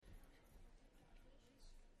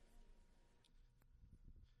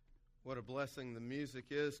What a blessing the music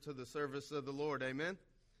is to the service of the Lord. Amen.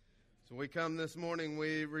 So we come this morning,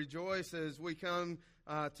 we rejoice as we come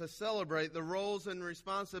to celebrate the roles and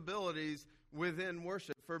responsibilities within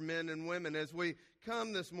worship for men and women. As we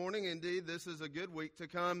come this morning, indeed, this is a good week to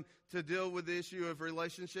come to deal with the issue of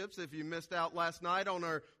relationships. If you missed out last night on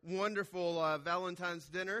our wonderful Valentine's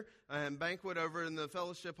dinner and banquet over in the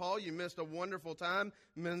fellowship hall, you missed a wonderful time.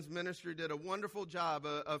 Men's ministry did a wonderful job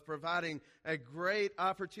of providing a great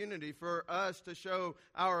opportunity for us to show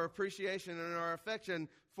our appreciation and our affection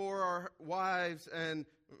for our wives, and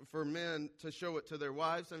for men to show it to their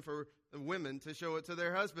wives, and for women to show it to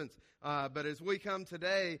their husbands. But as we come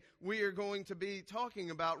today, we are going to be talking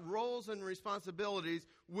about roles and responsibilities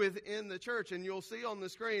within the church. And you'll see on the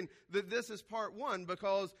screen that this is part one,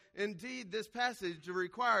 because indeed this passage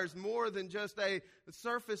requires more than just a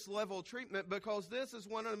surface level treatment, because this is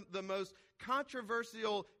one of the most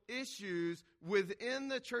controversial issues within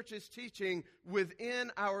the church's teaching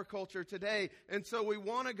within our culture today. And so we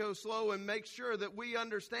want to go slow and make sure that we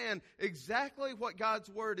understand exactly what God's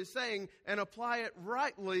Word is saying and apply it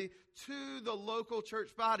rightly to the local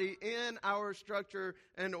church body in our structure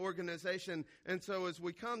and organization. And so as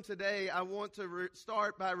we come today, I want to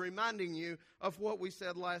start by reminding you of what we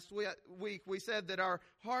said last week. We said that our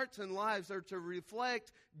hearts and lives are to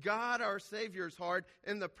reflect God, our Savior's heart,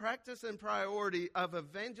 in the practice and priority of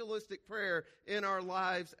evangelistic prayer in our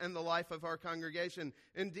lives and the life of our congregation.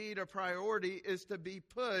 Indeed, a priority is to be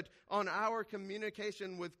put on our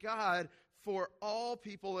communication with God for all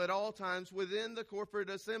people at all times within the corporate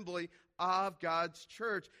assembly of God's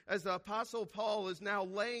church. As the Apostle Paul is now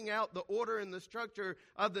laying out the order and the structure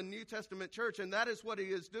of the New Testament church, and that is what he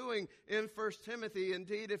is doing in 1 Timothy.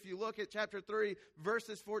 Indeed, if you look at chapter 3,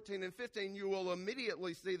 verses 14 and 15, you will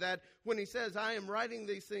immediately see that when he says, "I am writing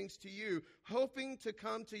these things to you, hoping to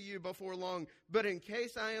come to you before long. But in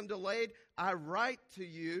case I am delayed, I write to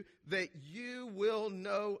you that you will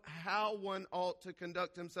know how one ought to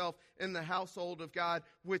conduct himself in the household of God,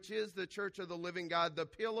 which is the church of the living God, the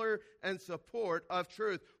pillar and support of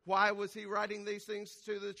truth." Why was he writing these things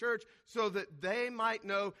to the church? So that they might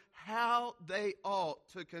know how they ought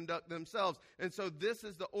to conduct themselves. And so this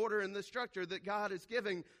is the order and the structure that God is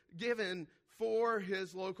given for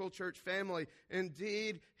his local church family.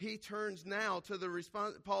 Indeed, Paul turns now to the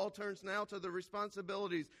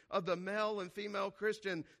responsibilities of the male and female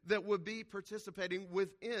Christian that would be participating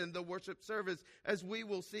within the worship service. As we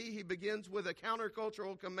will see, he begins with a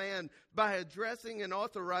countercultural command by addressing and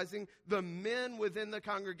authorizing the men within the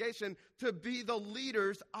congregation to be the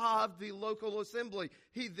leaders of the local assembly.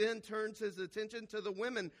 He then turns his attention to the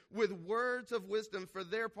women with words of wisdom for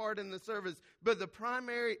their part in the service. But the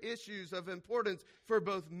primary issues of importance for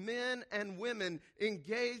both men and women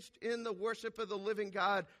engaged in the worship of the living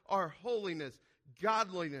God are holiness,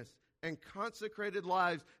 godliness, and consecrated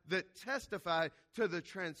lives that testify to the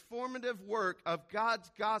transformative work of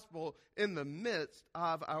God's gospel in the midst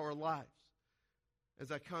of our lives.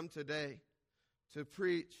 As I come today to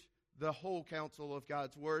preach the whole counsel of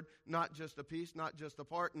God's word, not just a piece, not just a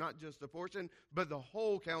part, not just a portion, but the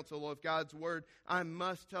whole counsel of God's word, I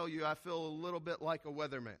must tell you, I feel a little bit like a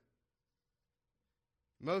weatherman.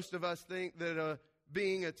 Most of us think that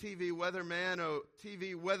being a TV weatherman, or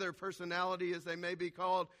TV weather personality as they may be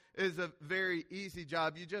called, is a very easy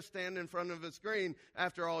job. You just stand in front of a screen.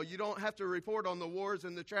 After all, you don't have to report on the wars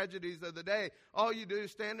and the tragedies of the day. All you do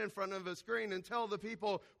is stand in front of a screen and tell the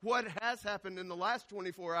people what has happened in the last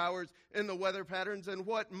 24 hours in the weather patterns and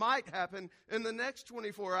what might happen in the next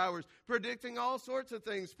 24 hours, predicting all sorts of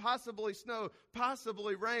things, possibly snow,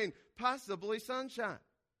 possibly rain, possibly sunshine.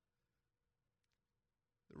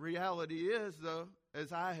 The reality is, though,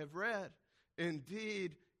 as I have read,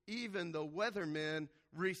 indeed, even the weathermen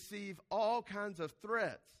receive all kinds of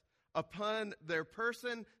threats upon their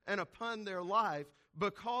person and upon their life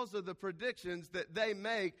because of the predictions that they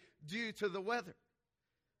make due to the weather.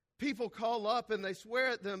 People call up and they swear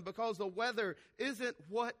at them because the weather isn't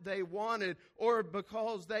what they wanted, or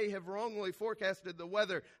because they have wrongly forecasted the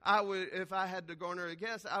weather. If I had to garner a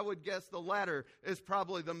guess, I would guess the latter is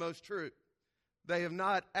probably the most true. They have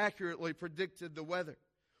not accurately predicted the weather.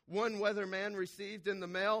 One weatherman received in the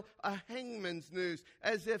mail a hangman's noose,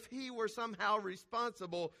 as if he were somehow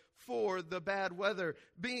responsible for the bad weather.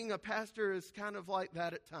 Being a pastor is kind of like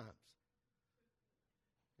that at times.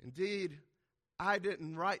 Indeed, I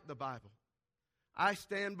didn't write the Bible. I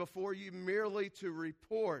stand before you merely to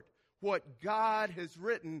report what God has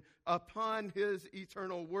written upon His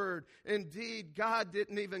eternal word. Indeed, God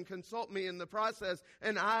didn't even consult me in the process,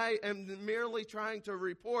 and I am merely trying to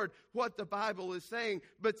report what the Bible is saying.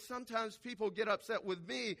 But sometimes people get upset with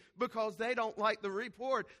me because they don't like the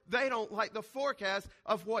report. They don't like the forecast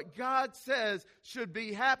of what God says should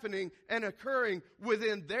be happening and occurring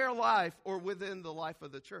within their life or within the life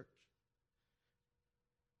of the church.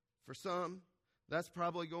 For some, that's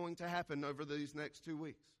probably going to happen over these next 2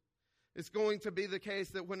 weeks. It's going to be the case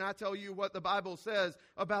that when I tell you what the Bible says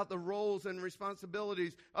about the roles and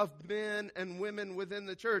responsibilities of men and women within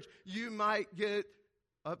the church, you might get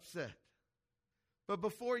upset. But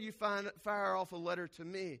before you fire off a letter to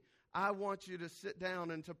me, I want you to sit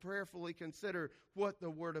down and to prayerfully consider what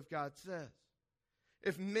the Word of God says.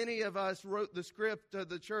 If many of us wrote the script of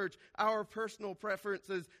the church, our personal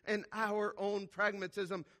preferences and our own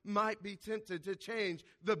pragmatism might be tempted to change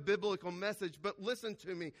the biblical message. But listen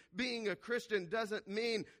to me, being a Christian doesn't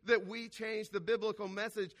mean that we change the biblical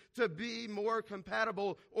message to be more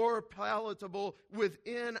compatible or palatable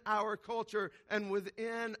within our culture and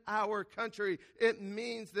within our country. It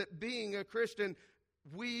means that being a Christian,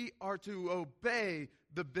 we are to obey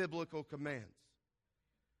the biblical commands.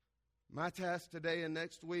 My task today and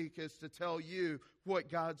next week is to tell you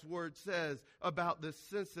what God's Word says about this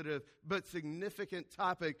sensitive but significant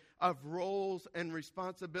topic of roles and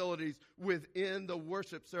responsibilities within the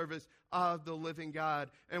worship service of the living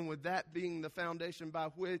God. And with that being the foundation by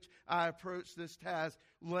which I approach this task,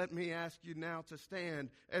 let me ask you now to stand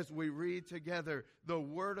as we read together the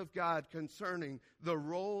Word of God concerning the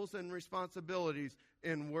roles and responsibilities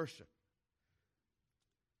in worship.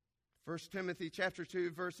 1 Timothy chapter 2,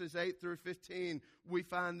 verses 8 through 15, we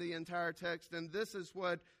find the entire text, and this is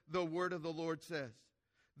what the word of the Lord says.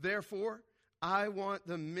 Therefore, I want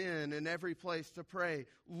the men in every place to pray,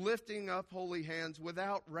 lifting up holy hands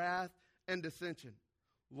without wrath and dissension.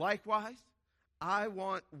 Likewise, I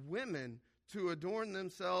want women to adorn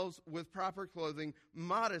themselves with proper clothing,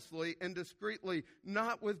 modestly and discreetly,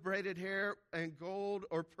 not with braided hair and gold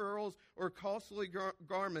or pearls or costly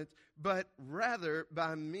garments, but rather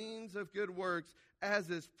by means of good works, as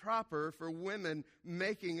is proper for women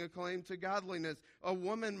making a claim to godliness. A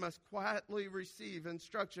woman must quietly receive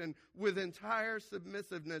instruction with entire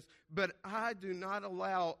submissiveness, but I do not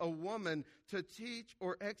allow a woman to teach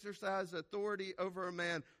or exercise authority over a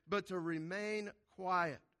man, but to remain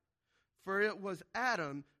quiet. For it was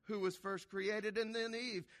Adam who was first created, and then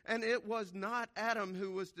Eve. And it was not Adam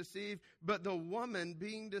who was deceived, but the woman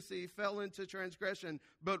being deceived fell into transgression.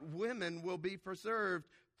 But women will be preserved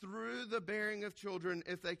through the bearing of children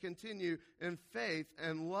if they continue in faith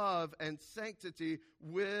and love and sanctity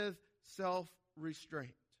with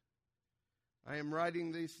self-restraint. I am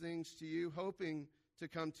writing these things to you, hoping to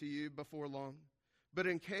come to you before long. But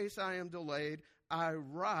in case I am delayed, I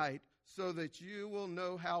write so that you will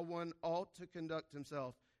know how one ought to conduct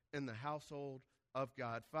himself in the household of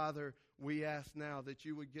God. Father, we ask now that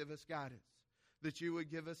you would give us guidance, that you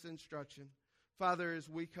would give us instruction. Father, as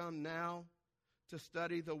we come now to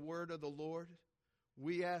study the word of the Lord,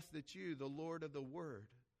 we ask that you, the Lord of the word,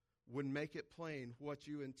 would make it plain what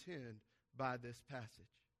you intend by this passage.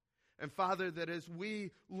 And Father, that as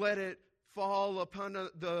we let it fall upon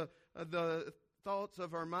the thoughts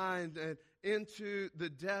of our mind and into the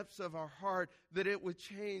depths of our heart, that it would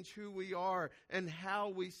change who we are and how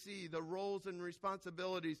we see the roles and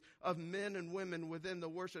responsibilities of men and women within the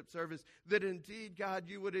worship service. That indeed, God,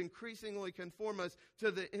 you would increasingly conform us to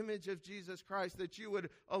the image of Jesus Christ, that you would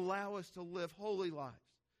allow us to live holy lives,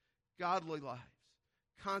 godly lives,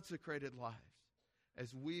 consecrated lives,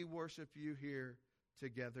 as we worship you here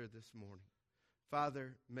together this morning.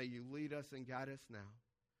 Father, may you lead us and guide us now.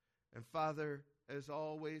 And Father, as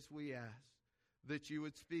always, we ask that you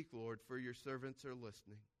would speak, Lord, for your servants are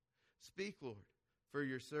listening. Speak, Lord, for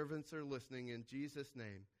your servants are listening. In Jesus'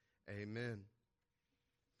 name, amen.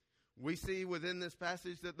 We see within this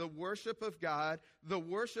passage that the worship of God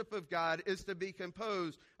is to be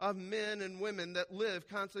composed of men and women that live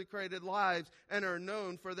consecrated lives and are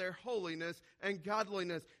known for their holiness and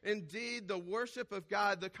godliness. Indeed, the worship of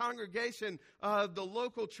God, the congregation of the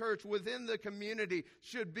local church within the community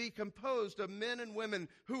should be composed of men and women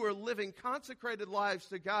who are living consecrated lives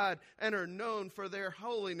to God and are known for their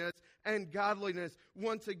holiness and godliness.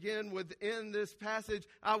 Once again, within this passage,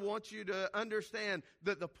 I want you to understand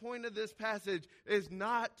that the point of this passage is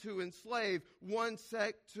not to enslave one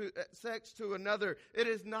sex to another. It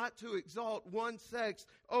is not to exalt one sex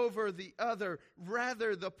over the other.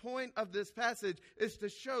 Rather, the point of this passage is to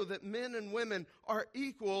show that men and women are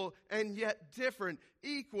equal and yet different.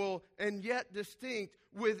 equal and yet distinct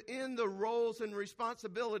within the roles and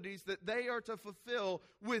responsibilities that they are to fulfill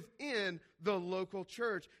within the local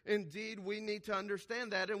church. Indeed, we need to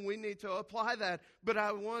understand that and we need to apply that. But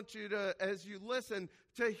I want you to, as you listen,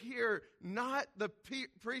 to hear not the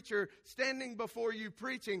preacher standing before you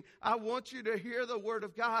preaching. I want you to hear the Word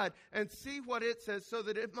of God and see what it says so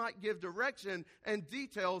that it might give direction and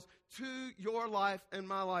details to your life and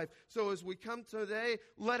my life. So as we come today,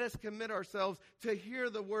 let us commit ourselves to hear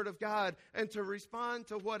the Word of God and to respond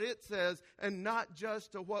to what it says and not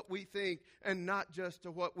just to what we think and not just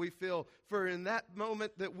to what we feel. For in that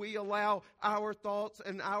moment that we allow our thoughts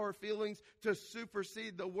and our feelings to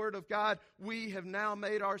supersede the Word of God, we have now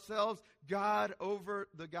made ourselves God over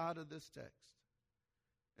the God of this text.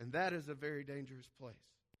 And that is a very dangerous place.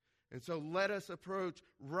 And so let us approach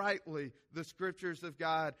rightly the Scriptures of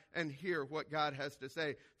God and hear what God has to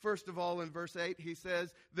say. First of all, in verse 8, he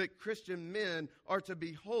says that Christian men are to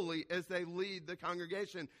be holy as they lead the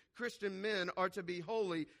congregation. Christian men are to be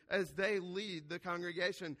holy as they lead the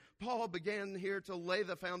congregation. Paul began here to lay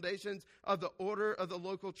the foundations of the order of the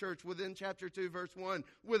local church within chapter 2, verse 1,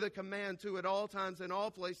 with a command to at all times and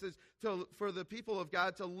all places for the people of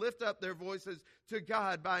God to lift up their voices to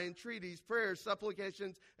God by entreaties, prayers,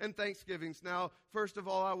 supplications, and thanksgivings. Now, first of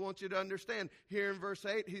all, I want you to understand, here in verse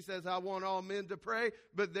 8, he says, I want all men to pray,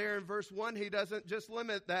 but there in verse 1, he doesn't just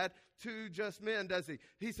limit that to just men, does he?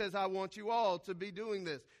 He says, I want you all to be doing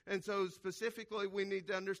this. And so specifically, we need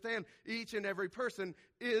to understand each and every person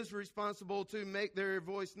is responsible to make their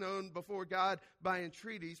voice known before God by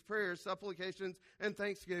entreaties, prayers, supplications, and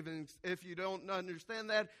thanksgivings. If you don't understand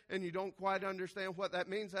that and you don't quite understand what that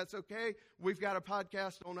means, that's okay. We've got a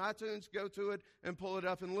podcast on iTunes. Go to it and pull it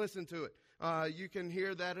up and listen to it. You can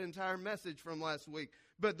hear that entire message from last week.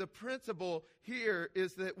 But the principle here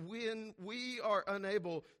is that when we are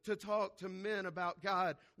unable to talk to men about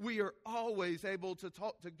God, we are always able to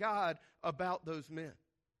talk to God about those men.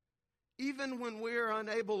 Even when we're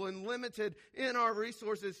unable and limited in our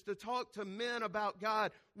resources to talk to men about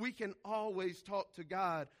God, we can always talk to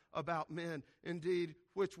God about men. Indeed,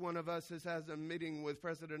 which one of us has had a meeting with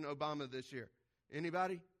President Obama this year?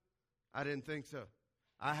 Anybody? I didn't think so.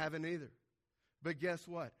 I haven't either. But guess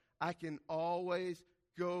what? I can always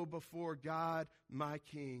go before God, my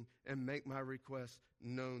King, and make my requests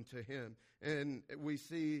known to him. And we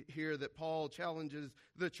see here that Paul challenges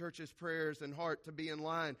the church's prayers and heart to be in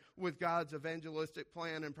line with God's evangelistic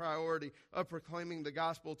plan and priority of proclaiming the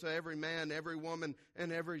gospel to every man, every woman,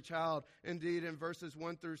 and every child. Indeed, in verses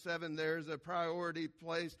 1 through 7, there's a priority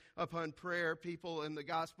placed upon prayer, people, and the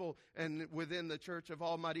gospel. And within the church of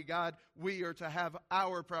Almighty God, we are to have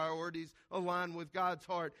our priorities aligned with God's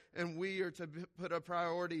heart, and we are to put a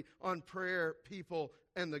priority on prayer, people,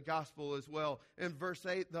 and the gospel as well. In verse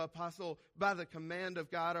 8, the apostle, by the command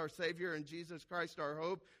of God our Savior and Jesus Christ our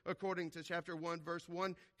hope, according to chapter 1, verse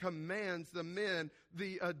 1, commands the men,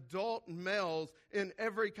 the adult males in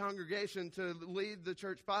every congregation to lead the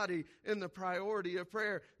church body in the priority of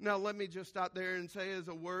prayer. Now let me just stop there and say as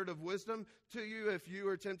a word of wisdom to you, if you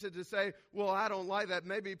are tempted to say, well, I don't like that,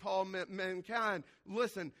 maybe Paul meant mankind.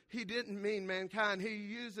 Listen, he didn't mean mankind. He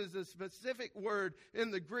uses a specific word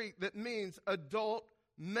in the Greek that means adult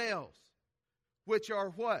males, which are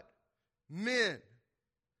what? Men.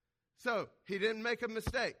 So he didn't make a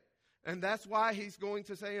mistake. And that's why he's going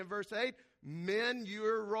to say in verse 8, men,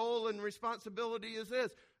 your role and responsibility is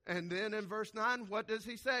this. And then in verse 9, what does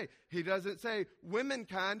he say? He doesn't say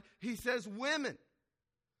womankind, he says women.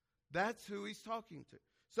 That's who he's talking to.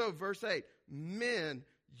 So verse 8, men,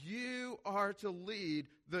 you are to lead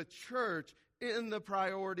the church in the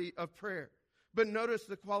priority of prayer. But notice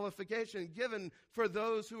the qualification given for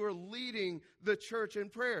those who are leading the church in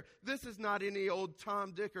prayer. This is not any old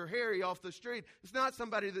Tom, Dick, or Harry off the street. It's not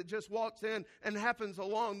somebody that just walks in and happens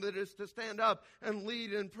along that is to stand up and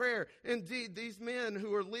lead in prayer. Indeed, these men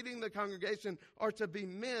who are leading the congregation are to be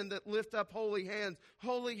men that lift up holy hands.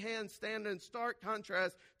 Holy hands stand in stark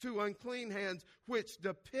contrast to unclean hands, which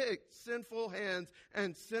depict sinful hands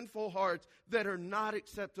and sinful hearts that are not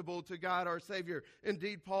acceptable to God our Savior.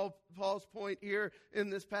 Indeed, Paul's point here in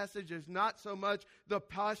this passage is not so much the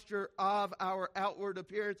posture of our outward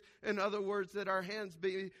appearance. In other words, that our hands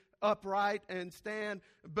be upright and stand,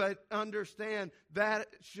 but understand that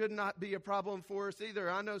should not be a problem for us either.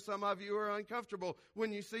 I know some of you are uncomfortable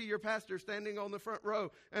when you see your pastor standing on the front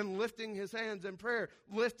row and lifting his hands in prayer,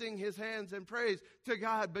 lifting his hands in praise to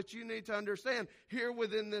God. But you need to understand, here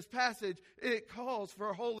within this passage, it calls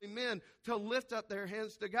for holy men to lift up their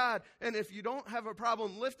hands to God. And if you don't have a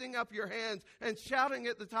problem lifting up your hands and shouting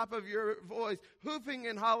at the top of your voice, hooping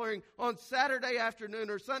and hollering on Saturday afternoon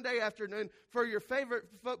or Sunday afternoon for your favorite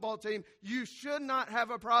football team, you should not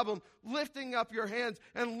have a problem lifting up your hands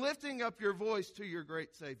and lifting up your voice to your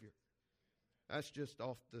great Savior. That's just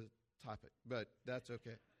off the topic, but that's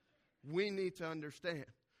okay. We need to understand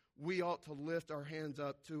we ought to lift our hands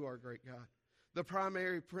up to our great God. The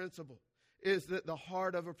primary principle is that the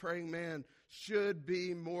heart of a praying man should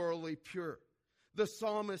be morally pure. The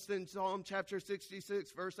psalmist in Psalm chapter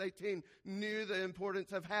 66, verse 18, knew the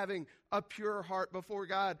importance of having a pure heart before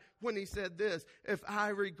God when he said this, "If I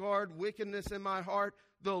regard wickedness in my heart,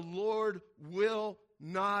 the Lord will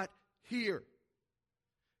not hear."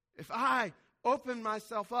 If I open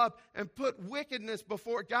myself up and put wickedness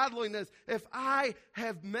before godliness, if I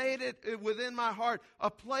have made it within my heart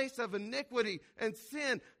a place of iniquity and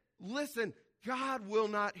sin, listen, God will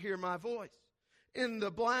not hear my voice. In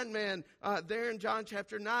the blind man there in John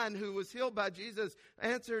chapter 9 who was healed by Jesus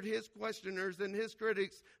answered his questioners and his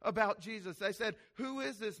critics about Jesus. They said, "Who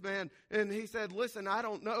is this man?" And he said, "Listen, I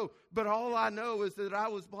don't know, but all I know is that I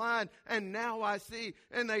was blind and now I see."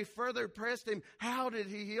 And they further pressed him, "How did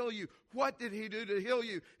he heal you? What did he do to heal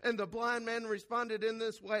you?" And the blind man responded in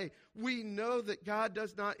this way, "We know that God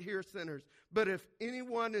does not hear sinners, but if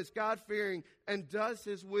anyone is God-fearing and does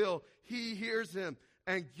his will, he hears him."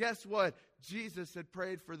 And guess what? Jesus had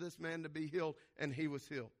prayed for this man to be healed, and he was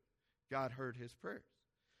healed. God heard his prayers.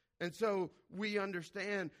 And so we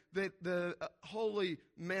understand that the holy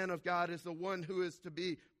man of God is the one who is to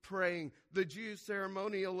be praying. The Jews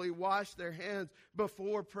ceremonially washed their hands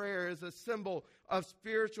before prayer as a symbol of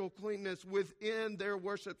spiritual cleanness within their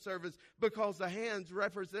worship service, because the hands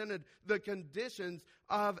represented the conditions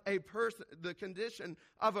of a person, the condition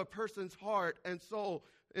of a person's heart and soul.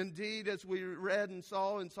 Indeed, as we read and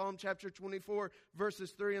saw in Psalm chapter 24,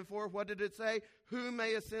 verses 3 and 4, what did it say? "Who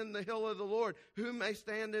may ascend the hill of the Lord? Who may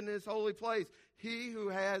stand in his holy place? He who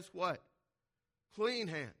has" what? "Clean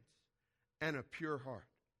hands and a pure heart."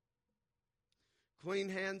 Clean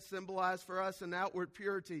hands symbolize for us an outward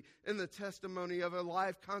purity in the testimony of a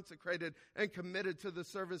life consecrated and committed to the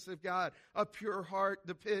service of God. A pure heart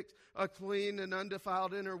depicts a clean and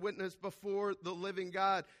undefiled inner witness before the living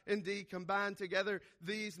God. Indeed, combined together,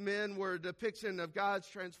 these men were a depiction of God's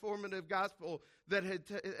transformative gospel that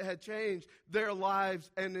had changed their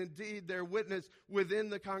lives and indeed their witness within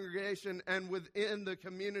the congregation and within the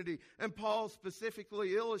community. And Paul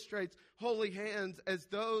specifically illustrates holy hands as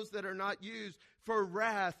those that are not used for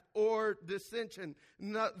wrath or dissension.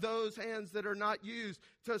 Not those hands that are not used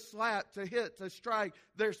to slap, to hit, to strike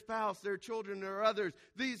their spouse, their children, or others.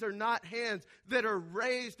 These are not hands that are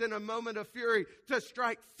raised in a moment of fury to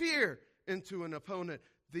strike fear into an opponent.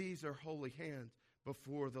 These are holy hands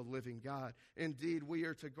before the living God. Indeed, we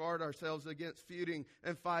are to guard ourselves against feuding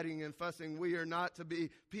and fighting and fussing. We are not to be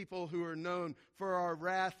people who are known for our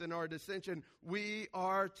wrath and our dissension. We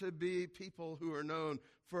are to be people who are known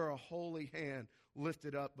for a holy hand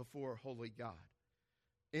lifted up before a holy God.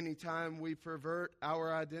 Anytime we pervert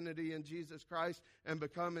our identity in Jesus Christ and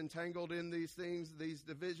become entangled in these things, these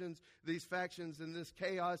divisions, these factions, and this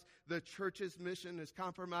chaos, the church's mission is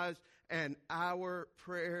compromised and our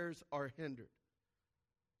prayers are hindered.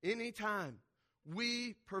 Anytime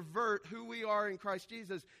we pervert who we are in Christ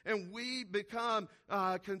Jesus and we become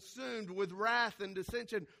consumed with wrath and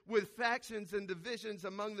dissension, with factions and divisions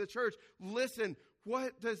among the church, listen,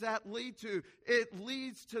 what does that lead to? It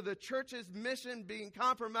leads to the church's mission being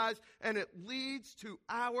compromised, and it leads to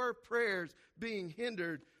our prayers being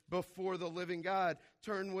hindered before the living God.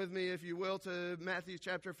 Turn with me, if you will, to Matthew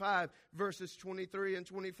chapter 5, verses 23 and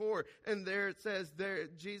 24. And there it says, there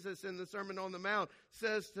Jesus in the Sermon on the Mount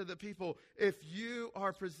says to the people, "If you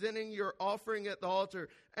are presenting your offering at the altar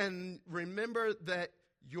and remember that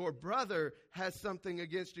your brother has something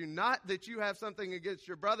against you," not that you have something against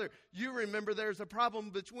your brother, you remember there's a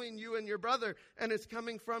problem between you and your brother and it's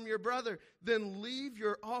coming from your brother, "then leave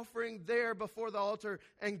your offering there before the altar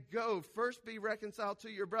and go. First be reconciled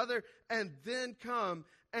to your brother and then come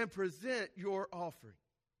and present your offering."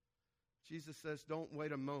 Jesus says, don't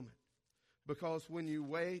wait a moment, because when you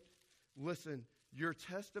wait, listen, your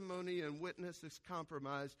testimony and witness is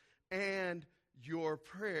compromised and your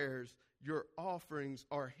prayers, your offerings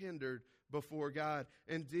are hindered before God.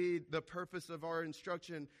 Indeed, the purpose of our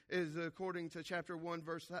instruction is according to chapter 1,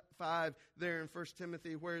 verse 5 there in 1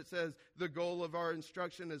 Timothy, where it says, the goal of our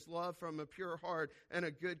instruction is love from a pure heart and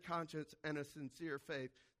a good conscience and a sincere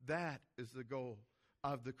faith. That is the goal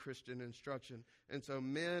of the Christian instruction. And so,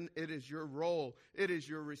 men, it is your role, it is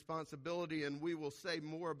your responsibility, and we will say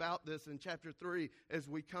more about this in chapter 3 as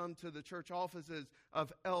we come to the church offices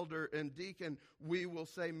of elder and deacon. We will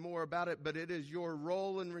say more about it, but it is your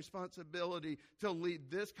role and responsibility to lead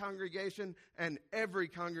this congregation and every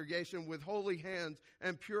congregation with holy hands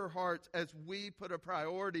and pure hearts as we put a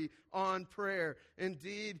priority on prayer.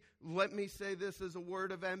 Indeed, let me say this as a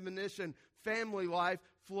word of admonition. Family life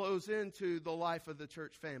flows into the life of the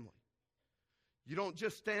church family. You don't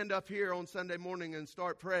just stand up here on Sunday morning and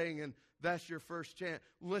start praying and that's your first chant.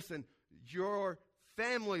 Listen, your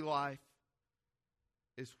family life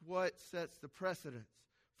is what sets the precedence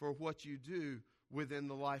for what you do within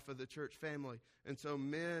the life of the church family. And so,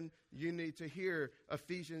 men, you need to hear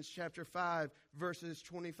Ephesians chapter 5, verses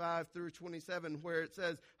 25 through 27, where it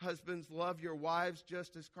says, husbands, love your wives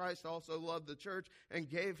just as Christ also loved the church and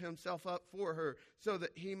gave himself up for her, so that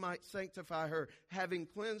he might sanctify her, having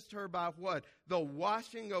cleansed her by what? The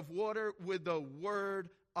washing of water with the word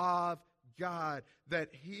of God, that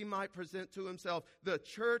he might present to himself the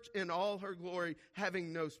church in all her glory,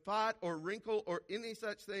 having no spot or wrinkle or any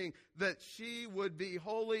such thing, that she would be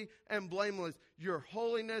holy and blameless. Your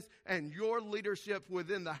holiness and your leadership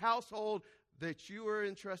within the household that you are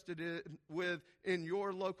entrusted with in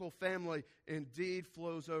your local family indeed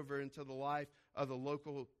flows over into the life of the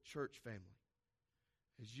local church family.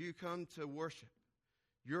 As you come to worship,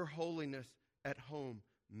 your holiness at home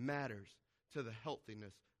matters to the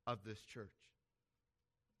healthiness of this church.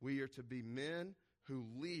 We are to be men who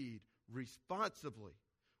lead responsibly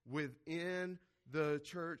within the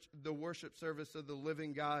church, the worship service of the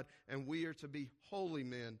living God, and we are to be holy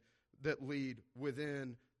men that lead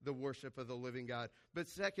within the worship of the living God. But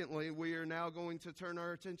secondly, we are now going to turn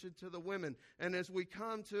our attention to the women. And as we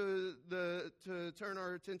come to turn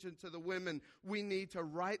our attention to the women, we need to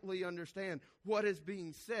rightly understand what is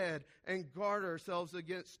being said and guard ourselves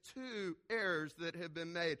against two errors that have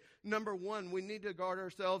been made. Number one, we need to guard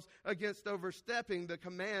ourselves against overstepping the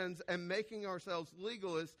commands and making ourselves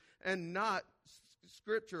legalists and not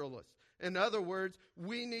scripturalists. In other words,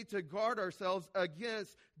 we need to guard ourselves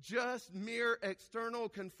against just mere external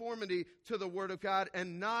conformity to the Word of God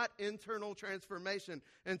and not internal transformation.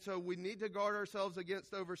 And so we need to guard ourselves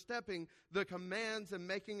against overstepping the commands and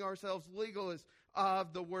making ourselves legalists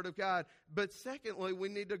of the Word of God. But secondly, we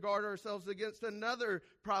need to guard ourselves against another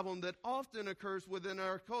problem that often occurs within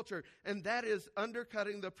our culture, and that is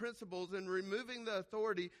undercutting the principles and removing the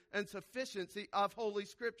authority and sufficiency of Holy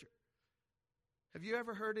Scripture. Have you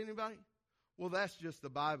ever heard anybody? Well, that's just the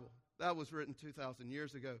Bible. That was written 2,000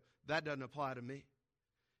 years ago. That doesn't apply to me.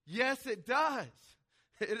 Yes, it does.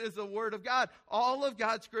 It is the Word of God. All of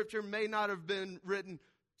God's Scripture may not have been written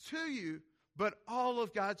to you, but all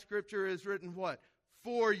of God's Scripture is written what?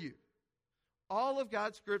 For you. All of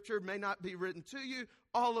God's Scripture may not be written to you.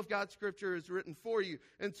 All of God's Scripture is written for you.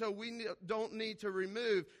 And so we don't need to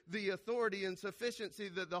remove the authority and sufficiency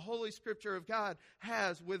that the Holy Scripture of God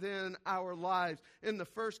has within our lives. In the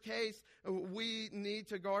first case, we need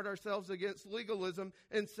to guard ourselves against legalism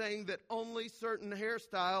in saying that only certain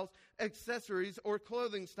hairstyles, accessories, or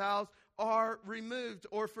clothing styles are removed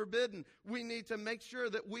or forbidden. We need to make sure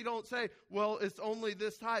that we don't say, well, it's only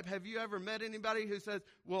this type. Have you ever met anybody who says,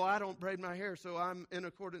 well, I don't braid my hair, so I'm in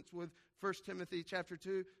accordance with 1 Timothy chapter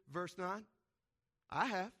 2, verse 9? I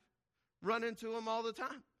have. Run into them all the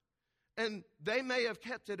time. And they may have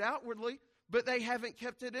kept it outwardly, but they haven't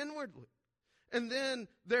kept it inwardly. And then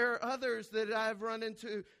there are others that I've run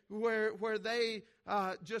into where they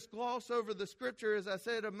just gloss over the Scripture, as I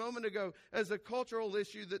said a moment ago, as a cultural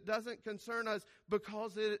issue that doesn't concern us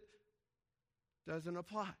because it doesn't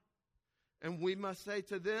apply. And we must say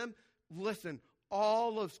to them, listen,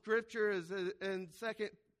 all of Scripture is in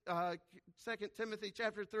 2 Timothy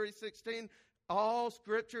chapter 3:16. All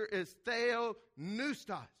Scripture is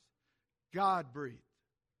theopneustos, God-breathed.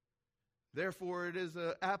 Therefore, it is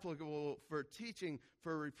applicable for teaching,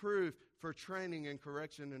 for reproof, for training and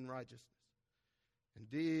correction in righteousness.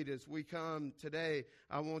 Indeed, as we come today,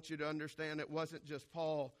 I want you to understand it wasn't just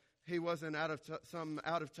Paul. He wasn't some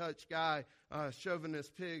out-of-touch guy,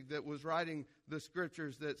 chauvinist pig that was writing the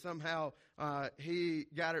Scriptures that somehow he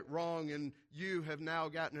got it wrong and you have now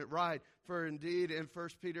gotten it right. For indeed, in 1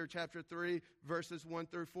 Peter chapter 3, verses 1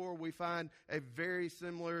 through 4, we find a very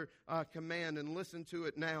similar command. And listen to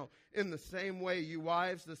it now. In the same way, you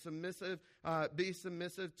wives, be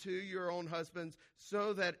submissive to your own husbands,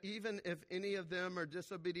 so that even if any of them are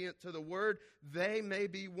disobedient to the word, they may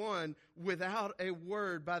be won without a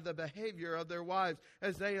word by the behavior of their wives.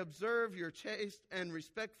 As they observe your chaste and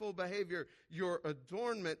respectful behavior, your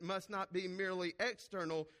adornment must not be merely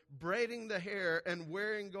external, braiding the hair and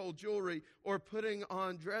wearing gold jewelry or putting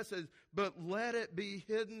on dresses, but let it be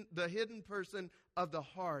the hidden person of the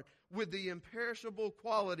heart, with the imperishable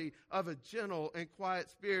quality of a gentle and quiet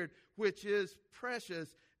spirit, which is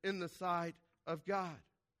precious in the sight of God.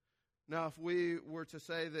 Now, if we were to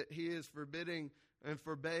say that he is forbidding and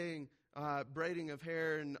forbidding braiding of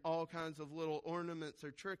hair and all kinds of little ornaments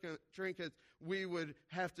or trinkets, we would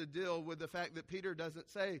have to deal with the fact that Peter doesn't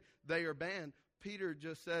say they are banned. Peter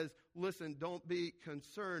just says, listen, don't be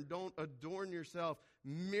concerned. Don't adorn yourself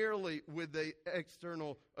merely with the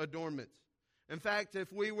external adornments. In fact,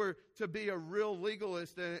 if we were to be a real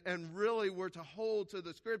legalist and really were to hold to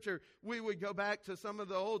the Scripture, we would go back to some of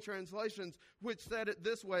the old translations which said it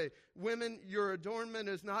this way: women, your adornment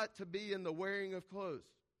is not to be in the wearing of clothes.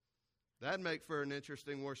 That'd make for an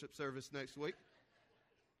interesting worship service next week.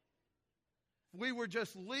 We were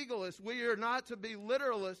just legalists. We are not to be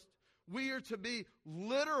literalists. We are to be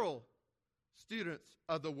literal students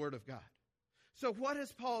of the Word of God. So what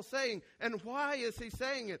is Paul saying, and why is he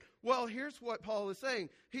saying it? Well, here's what Paul is saying.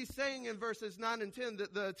 He's saying in verses 9 and 10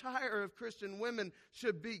 that the attire of Christian women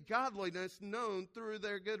should be godliness known through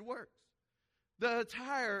their good works. The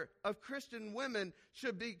attire of Christian women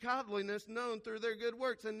should be godliness known through their good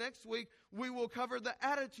works. And next week, we will cover the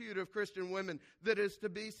attitude of Christian women, that is to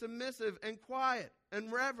be submissive and quiet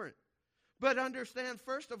and reverent. But understand,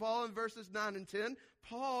 first of all, in verses 9 and 10,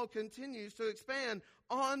 Paul continues to expand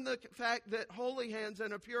on the fact that holy hands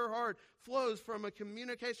and a pure heart flows from a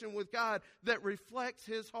communication with God that reflects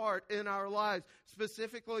his heart in our lives.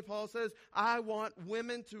 Specifically, Paul says, I want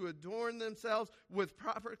women to adorn themselves with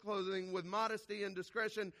proper clothing, with modesty and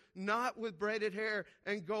discretion, not with braided hair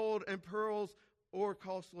and gold and pearls or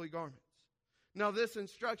costly garments. Now, this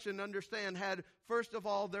instruction, understand, had, first of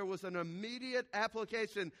all, there was an immediate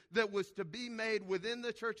application that was to be made within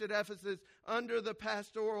the church at Ephesus under the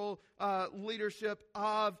pastoral leadership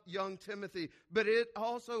of young Timothy. But it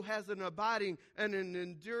also has an abiding and an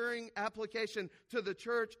enduring application to the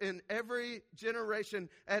church in every generation,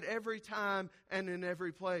 at every time, and in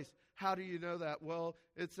every place. How do you know that? Well,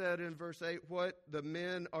 it said in verse 8, what the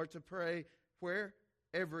men are to pray, where?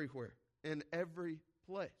 Everywhere, in every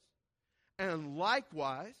place. And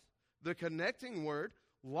likewise, the connecting word,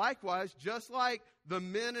 likewise, just like the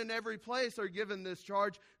men in every place are given this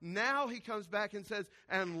charge, now he comes back and says,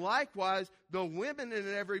 and likewise, the women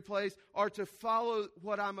in every place are to follow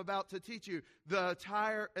what I'm about to teach you. The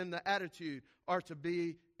attire and the attitude are to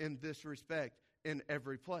be in this respect in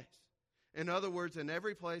every place. In other words, in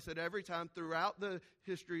every place, at every time, throughout the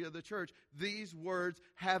history of the church, these words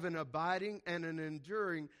have an abiding and an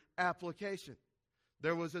enduring application.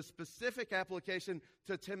 There was a specific application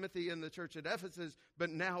to Timothy in the church at Ephesus, but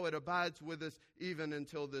now it abides with us even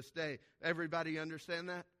until this day. Everybody understand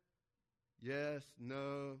that? Yes,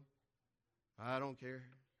 no, I don't care.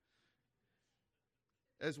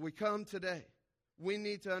 As we come today, we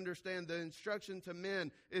need to understand the instruction to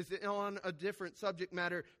men is on a different subject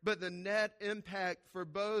matter, but the net impact for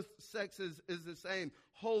both sexes is the same.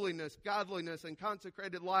 Holiness, godliness, and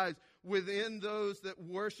consecrated lives within those that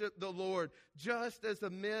worship the Lord. Just as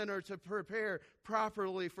the men are to prepare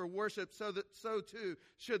properly for worship, so too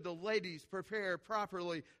should the ladies prepare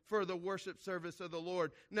properly for the worship service of the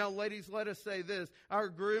Lord. Now, ladies, let us say this. Our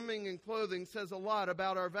grooming and clothing says a lot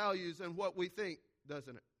about our values and what we think,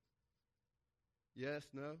 doesn't it? Yes,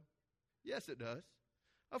 no? Yes, it does.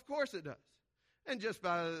 Of course it does. And just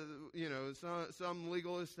by, some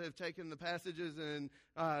legalists have taken the passages and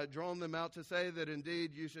drawn them out to say that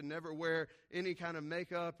indeed you should never wear any kind of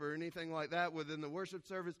makeup or anything like that within the worship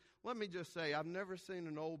service. Let me just say, I've never seen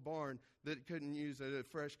an old barn that couldn't use a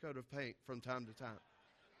fresh coat of paint from time to time.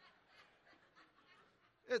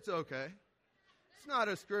 It's okay. It's not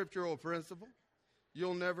a scriptural principle.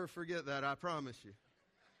 You'll never forget that, I promise you.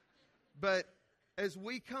 But as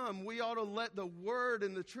we come, we ought to let the word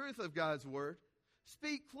and the truth of God's word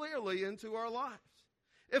speak clearly into our lives.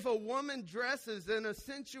 If a woman dresses in a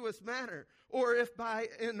sensuous manner, or if by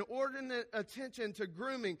inordinate attention to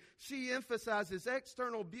grooming, she emphasizes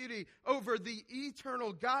external beauty over the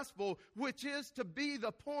eternal gospel, which is to be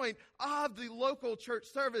the point of the local church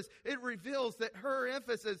service, it reveals that her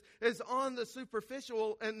emphasis is on the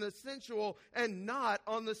superficial and the sensual and not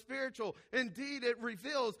on the spiritual. Indeed, it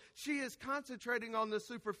reveals she is concentrating on the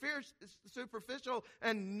superficial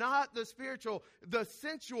and not the spiritual, the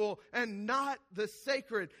sensual and not the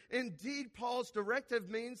sacred. Indeed, Paul's directive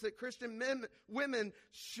means that Christian women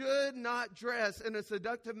should not dress in a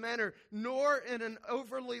seductive manner, nor in an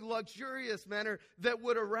overly luxurious manner that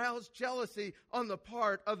would arouse jealousy on the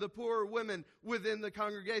part of the poorer women within the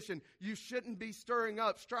congregation. You shouldn't be stirring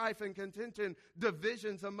up strife and contention,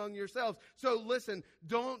 divisions among yourselves. So listen,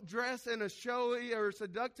 don't dress in a showy or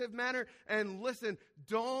seductive manner, and listen,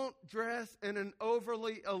 don't dress in an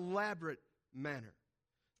overly elaborate manner.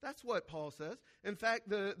 That's what Paul says. In fact,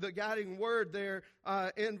 the guiding word there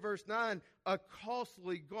in verse 9,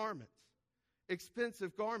 costly garments,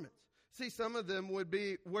 expensive garments. See, some of them would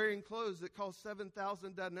be wearing clothes that cost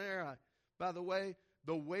 7,000 denarii. By the way,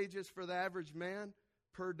 the wages for the average man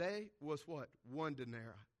per day was what? 1 denarii.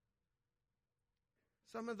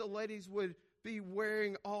 Some of the ladies would be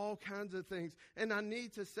wearing all kinds of things. And I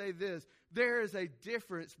need to say this. There is a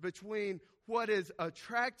difference between what is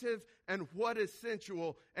attractive and what is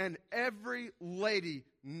sensual, and every lady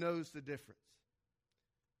knows the difference.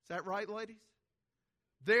 Is that right, ladies?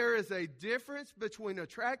 There is a difference between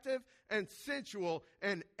attractive and sensual,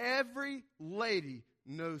 and every lady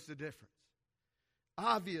knows the difference.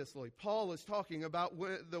 Obviously, Paul is talking about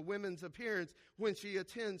the women's appearance when she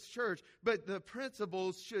attends church, but the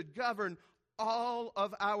principles should govern all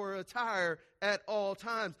of our attire at all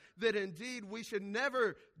times. That indeed we should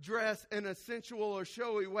never dress in a sensual or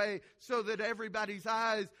showy way so that everybody's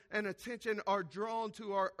eyes and attention are drawn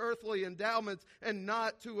to our earthly endowments and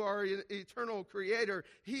not to our eternal Creator.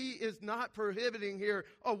 He is not prohibiting here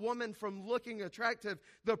a woman from looking attractive.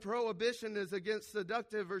 The prohibition is against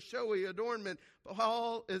seductive or showy adornment.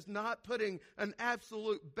 Paul is not putting an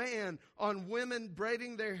absolute ban on women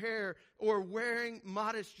braiding their hair or wearing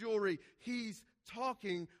modest jewelry. He's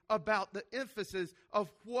talking about the emphasis of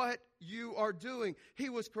what you are doing. He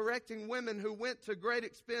was correcting women who went to great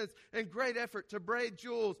expense and great effort to braid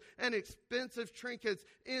jewels and expensive trinkets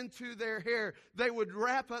into their hair. They would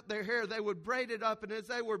wrap up their hair, they would braid it up, and as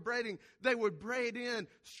they were braiding, they would braid in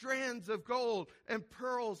strands of gold and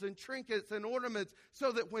pearls and trinkets and ornaments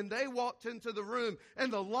so that when they walked into the room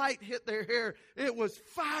and the light hit their hair, it was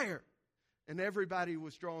fire. And everybody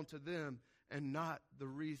was drawn to them and not the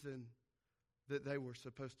reason that they were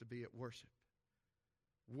supposed to be at worship.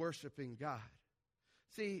 Worshiping God.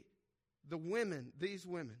 See, these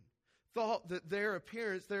women, thought that their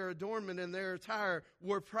appearance, their adornment, and their attire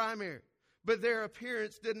were primary. But their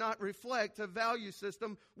appearance did not reflect a value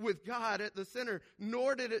system with God at the center,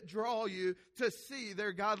 nor did it draw you to see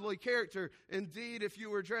their godly character. Indeed, if you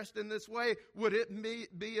were dressed in this way, would it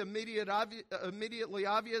be immediately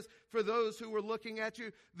obvious for those who were looking at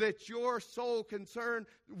you that your sole concern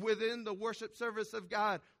within the worship service of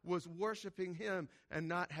God was worshiping Him and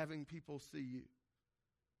not having people see you?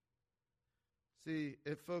 See,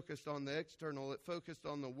 it focused on the external. It focused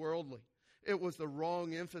on the worldly. It was the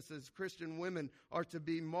wrong emphasis. Christian women are to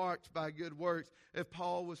be marked by good works. If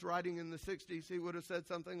Paul was writing in the 60s, he would have said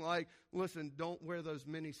something like, listen, don't wear those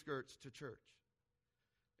mini skirts to church.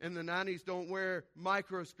 In the 90s, don't wear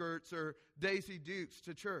micro skirts or Daisy Dukes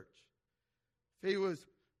to church. If he was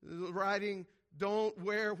writing, don't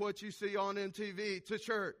wear what you see on MTV to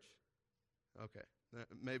church. Okay,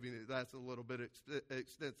 maybe that's a little bit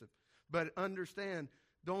extensive. But understand,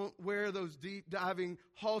 don't wear those deep diving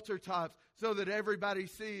halter tops so that everybody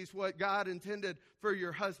sees what God intended for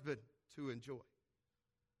your husband to enjoy.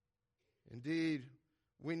 Indeed,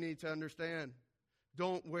 we need to understand,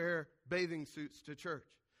 don't wear bathing suits to church.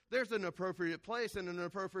 There's an appropriate place and an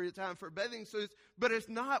appropriate time for bathing suits, but it's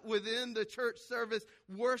not within the church service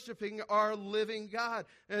worshiping our living God.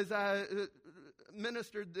 As I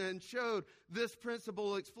ministered and showed this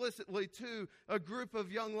principle explicitly to a group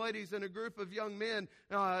of young ladies and a group of young men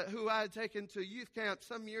who I had taken to youth camp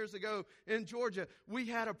some years ago in Georgia. We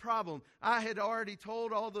had a problem. I had already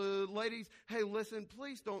told all the ladies, hey, listen,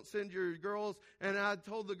 please don't send your girls, and I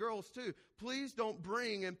told the girls too, please don't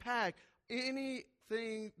bring and pack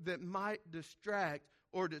anything that might distract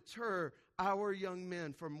or deter our young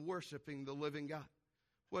men from worshiping the living God.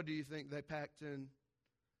 What do you think they packed in?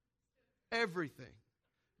 Everything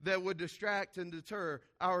that would distract and deter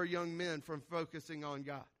our young men from focusing on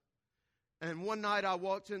God. And one night I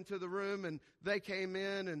walked into the room and they came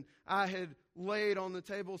in, and I had laid on the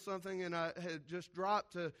table something, and I had just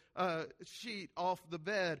dropped a sheet off the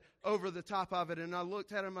bed over the top of it. And I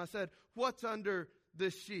looked at them. I said, "What's under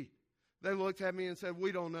this sheet?" They looked at me and said,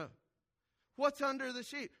 "We don't know." "What's under the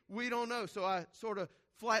sheet?" "We don't know." So I sort of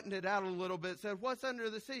flattened it out a little bit, said, "What's under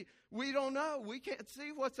the sheet?" "We don't know. We can't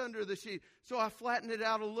see what's under the sheet." So I flattened it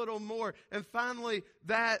out a little more, and finally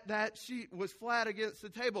that sheet was flat against the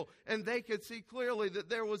table, and they could see clearly that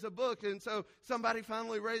there was a book. And so somebody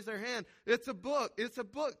finally raised their hand. "It's a book. It's a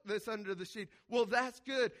book that's under the sheet." "Well, that's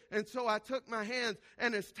good." And so I took my hands,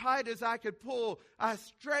 and as tight as I could pull, I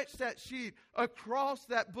stretched that sheet across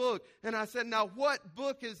that book, and I said, "Now what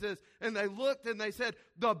book is this?" And they looked and they said,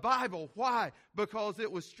 "The Bible." Why? Because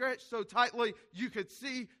it was stretched so tightly you could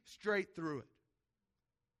see straight through it.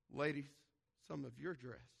 Ladies, some of your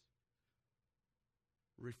dress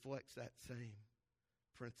reflects that same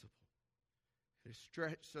principle. It is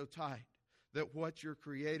stretched so tight that what your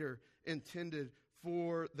Creator intended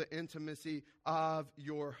for the intimacy of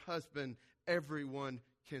your husband, everyone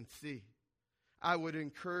can see. I would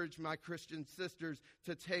encourage my Christian sisters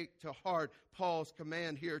to take to heart Paul's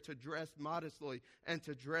command here to dress modestly and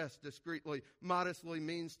to dress discreetly. Modestly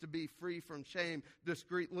means to be free from shame.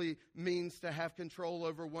 Discreetly means to have control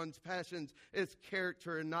over one's passions. It's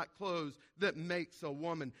character and not clothes that makes a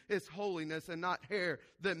woman. It's holiness and not hair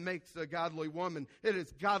that makes a godly woman. It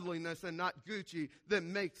is godliness and not Gucci that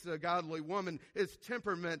makes a godly woman. It's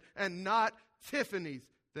temperament and not Tiffany's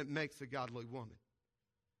that makes a godly woman.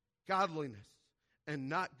 Godliness and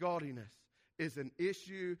not gaudiness is an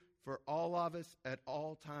issue for all of us at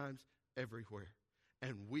all times, everywhere.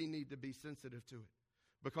 And we need to be sensitive to it.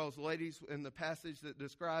 Because, ladies, in the passage that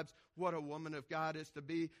describes what a woman of God is to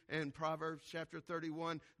be in Proverbs chapter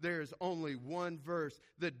 31, there is only one verse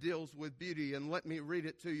that deals with beauty. And let me read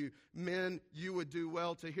it to you. Men, you would do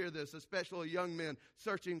well to hear this, especially young men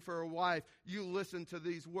searching for a wife. You listen to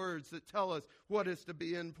these words that tell us what is to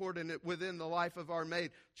be important within the life of our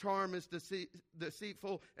mate. Charm is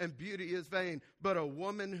deceitful and beauty is vain. But a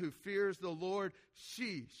woman who fears the Lord,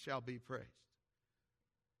 she shall be praised.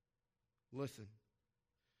 Listen.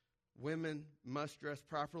 Women must dress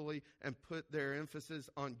properly and put their emphasis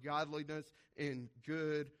on godliness in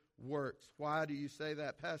good works. Why do you say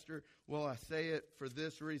that, Pastor? Well, I say it for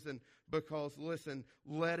this reason. Because, listen,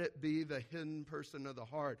 let it be the hidden person of the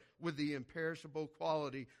heart with the imperishable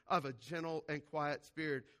quality of a gentle and quiet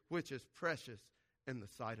spirit, which is precious in the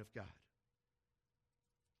sight of God.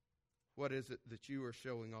 What is it that you are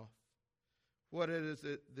showing off? What is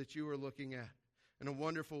it that you are looking at? In a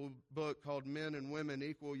wonderful book called Men and Women,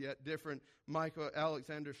 Equal Yet Different, Michael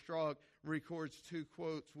Alexander Strauch records two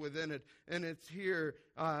quotes within it. And it's here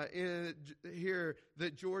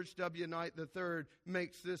that George W. Knight III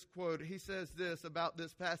makes this quote. He says this about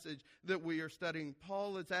this passage that we are studying.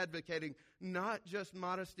 Paul is advocating not just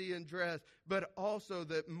modesty in dress, but also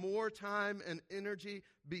that more time and energy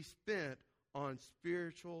be spent on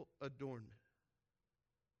spiritual adornment.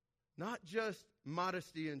 Not just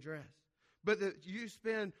modesty in dress, but that you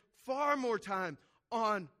spend far more time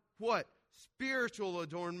on what? Spiritual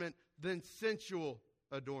adornment than sensual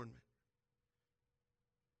adornment.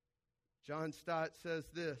 John Stott says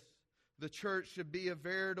this: the church should be a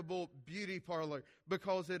veritable beauty parlor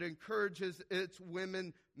because it encourages its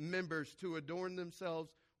women members to adorn themselves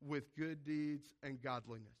with good deeds and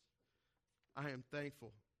godliness. I am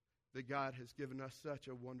thankful that God has given us such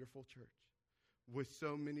a wonderful church with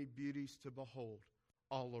so many beauties to behold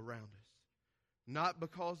all around us. Not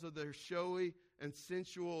because of their showy and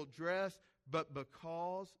sensual dress, but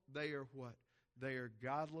because they are what? They are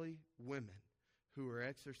godly women who are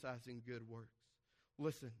exercising good works.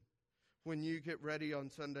 Listen, when you get ready on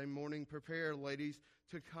Sunday morning, prepare, ladies,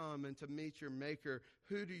 to come and to meet your Maker.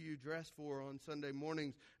 Who do you dress for on Sunday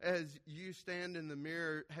mornings? As you stand in the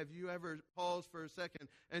mirror, have you ever paused for a second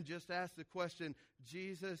and just asked the question,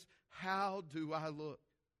 Jesus, how do I look?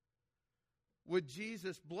 Would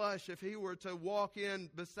Jesus blush if he were to walk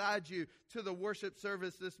in beside you to the worship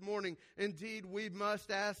service this morning? Indeed, we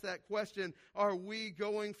must ask that question. Are we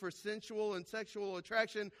going for sensual and sexual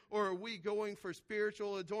attraction, or are we going for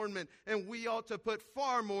spiritual adornment? And we ought to put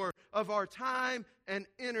far more of our time and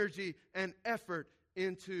energy and effort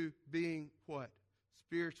into being what?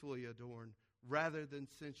 Spiritually adorned rather than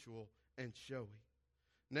sensual and showy.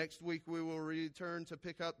 Next week, we will return to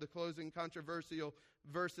pick up the closing controversial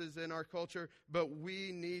verses in our culture, but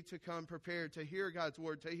we need to come prepared to hear God's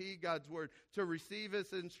word, to heed God's word, to receive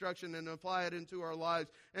His instruction and apply it into our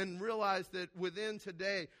lives, and realize that within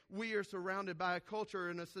today, we are surrounded by a culture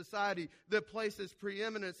and a society that places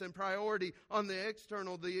preeminence and priority on the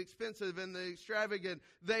external, the expensive, and the extravagant.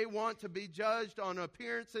 They want to be judged on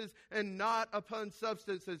appearances and not upon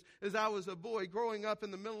substances. As I was a boy growing up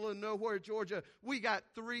in the middle of nowhere, Georgia, we got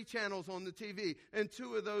 3 channels on the TV, and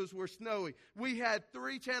 2 of those were snowy. We had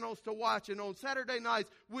 3 channels to watch, and on Saturday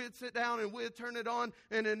nights, we'd sit down and we'd turn it on,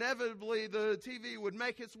 and inevitably the TV would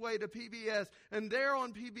make its way to PBS, and there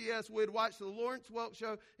on PBS we'd watch the Lawrence Welk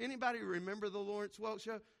Show. Anybody remember the Lawrence Welk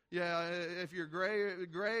Show? Yeah, if you're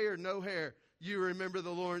gray or no hair, you remember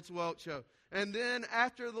the Lawrence Welk Show. And then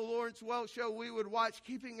after the Lawrence Welk Show, we would watch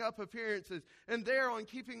Keeping Up Appearances. And there on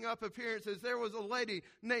Keeping Up Appearances, there was a lady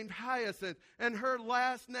named Hyacinth. And her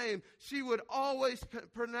last name, she would always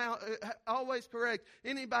correct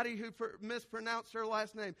anybody who mispronounced her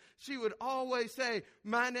last name. She would always say,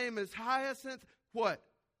 "My name is Hyacinth," what?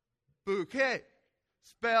 Bouquet.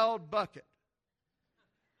 Spelled bucket.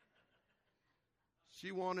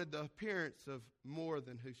 She wanted the appearance of more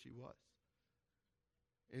than who she was.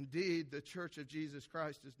 Indeed, the Church of Jesus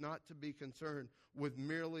Christ is not to be concerned with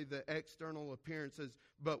merely the external appearances,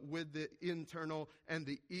 but with the internal and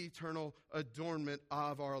the eternal adornment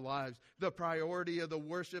of our lives. The priority of the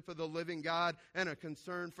worship of the living God and a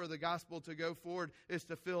concern for the gospel to go forward is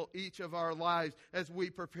to fill each of our lives as we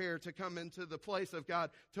prepare to come into the place of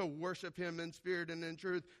God to worship Him in spirit and in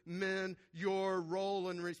truth. Men, your role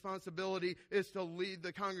and responsibility is to lead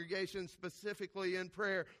the congregation specifically in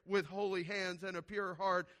prayer with holy hands and a pure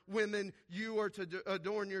heart. Women, you are to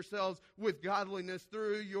adorn yourselves with godliness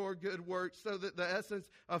through your good works, so that the essence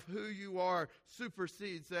of who you are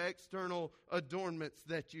supersedes the external adornments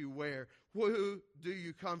that you wear. Who do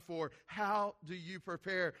you come for? How do you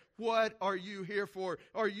prepare? What are you here for?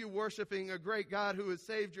 Are you worshiping a great God who has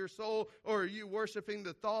saved your soul, or are you worshiping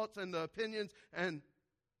the thoughts and the opinions and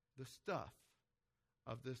the stuff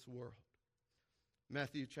of this world?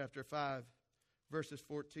 Matthew chapter 5, verses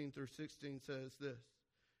 14 through 16 says this: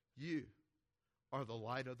 "You are the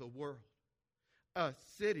light of the world. A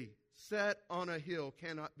city set on a hill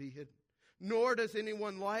cannot be hidden. Nor does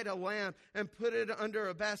anyone light a lamp and put it under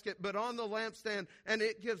a basket, but on the lampstand, and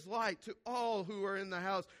it gives light to all who are in the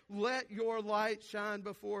house. Let your light shine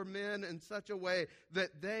before men in such a way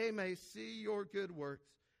that they may see your good works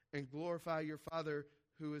and glorify your Father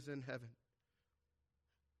who is in heaven."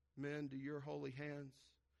 Men, do your holy hands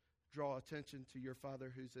draw attention to your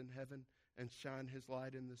Father who's in heaven and shine His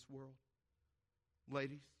light in this world?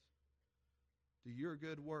 Ladies, do your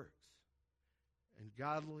good works and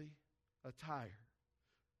godly attire,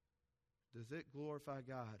 does it glorify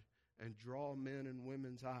God and draw men and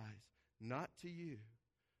women's eyes, not to you,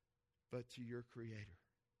 but to your Creator?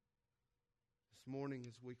 This morning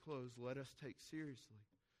as we close, let us take seriously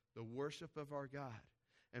the worship of our God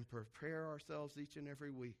and prepare ourselves each and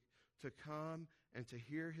every week to come and to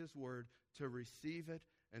hear His word, to receive it,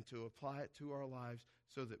 and to apply it to our lives,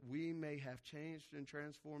 so that we may have changed and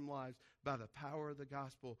transformed lives by the power of the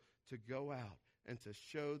gospel to go out and to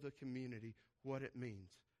show the community what it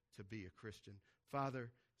means to be a Christian. Father,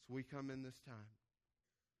 as we come in this time,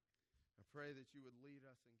 I pray that you would lead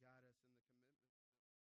us and guide us.